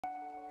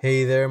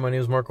Hey there, my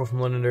name is Marco from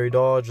Londonderry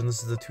Dodge, and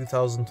this is the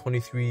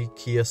 2023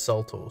 Kia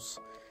Seltos.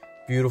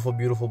 Beautiful,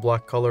 beautiful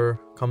black color,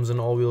 comes in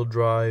all-wheel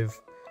drive.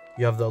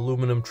 You have the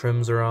aluminum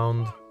trims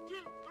around,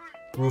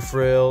 roof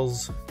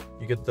rails,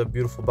 you get the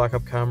beautiful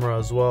backup camera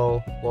as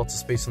well, lots of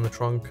space in the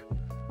trunk.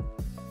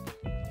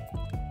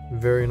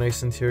 Very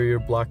nice interior,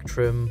 black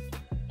trim.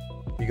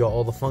 You got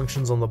all the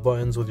functions on the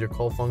buttons with your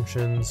call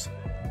functions.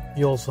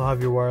 You also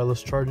have your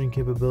wireless charging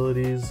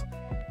capabilities.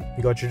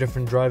 You got your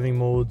different driving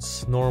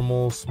modes,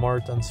 normal,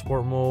 smart, and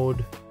sport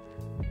mode.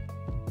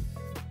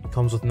 It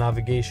comes with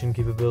navigation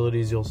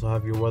capabilities. You also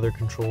have your weather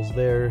controls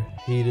there,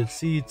 heated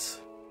seats,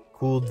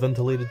 cooled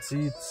ventilated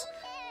seats.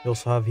 You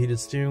also have heated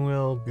steering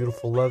wheel,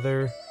 beautiful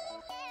leather,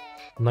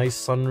 nice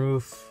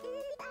sunroof,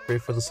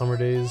 great for the summer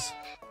days.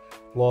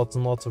 Lots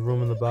and lots of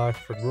room in the back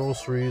for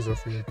groceries or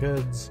for your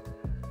kids.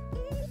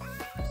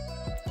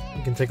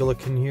 You can take a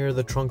look in here.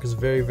 The trunk is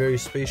very, very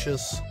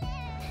spacious.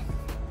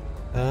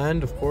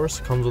 And of course,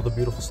 it comes with a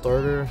beautiful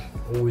starter.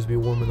 Always be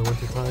warm in the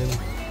winter time.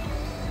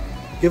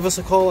 Give us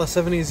a call at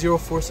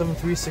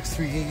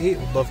 780-473-6388.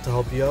 We'd love to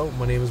help you out.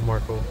 My name is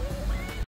Marco.